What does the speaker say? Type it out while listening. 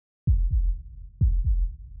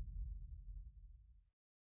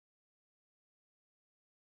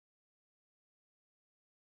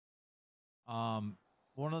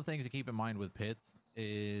One of the things to keep in mind with pits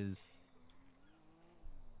is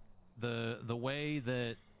the way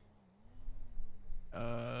that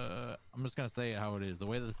I'm just gonna say it how it is. The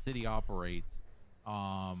way that the city operates,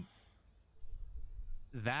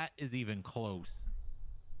 that is even close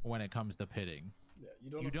when it comes to pitting. Yeah,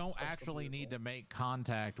 you don't, You don't actually need to make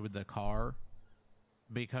contact with the car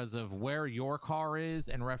because of where your car is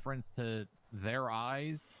in reference to their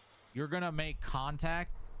eyes. You're gonna make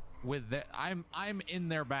contact with the I'm in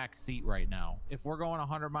their back seat right now. If we're going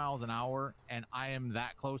 100 miles an hour and I am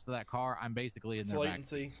that close to that car, I'm basically in their back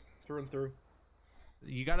seat. Through and through.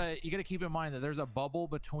 You gotta keep in mind that there's a bubble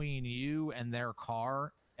between you and their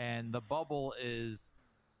car, and the bubble is,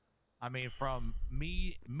 I mean, from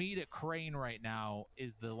me to Crane right now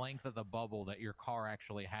is the length of the bubble that your car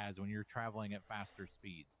actually has when you're traveling at faster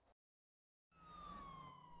speeds.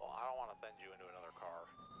 Well, I don't want to send you into another car.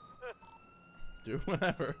 Do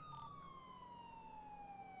whatever.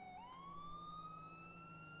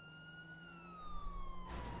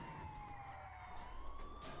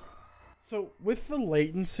 So with the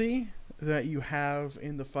latency that you have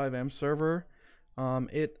in the FiveM server,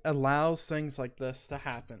 it allows things like this to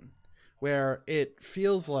happen, where it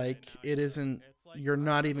feels like it isn't, you're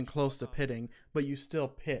not even close to pitting, but you still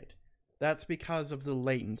pit. That's because of the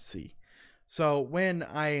latency. So when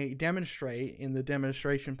I demonstrate in the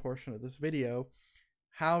demonstration portion of this video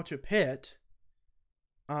how to pit,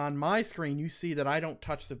 on my screen you see that I don't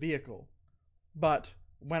touch the vehicle, but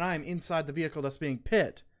when I'm inside the vehicle that's being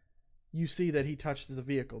pit, you see that he touches the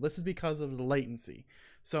vehicle. This is because of the latency.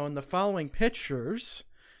 So in the following pictures,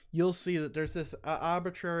 you'll see that there's this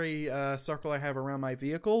arbitrary circle I have around my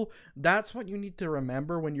vehicle. That's what you need to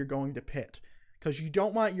remember when you're going to pit, because you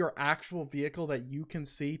don't want your actual vehicle that you can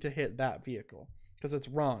see to hit that vehicle, because it's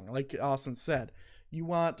wrong. Like Austin said, you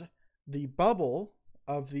want the bubble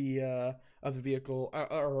of the vehicle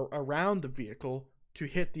or around the vehicle to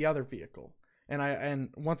hit the other vehicle.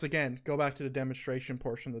 And once again, go back to the demonstration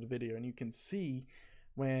portion of the video, and you can see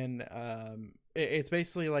when it's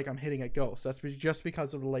basically like I'm hitting a ghost. That's just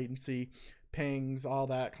because of the latency, pings, all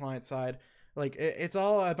that client side. Like it's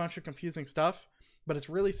all a bunch of confusing stuff, but it's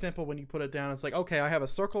really simple when you put it down. It's like, okay, I have a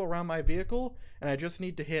circle around my vehicle, and I just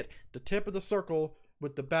need to hit the tip of the circle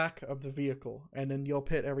with the back of the vehicle, and then you'll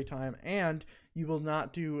pit every time, and you will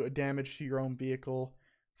not do damage to your own vehicle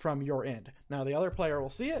from your end. Now the other player will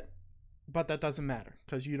see it, but that doesn't matter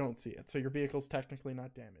because you don't see it, so your vehicle's technically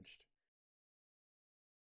not damaged.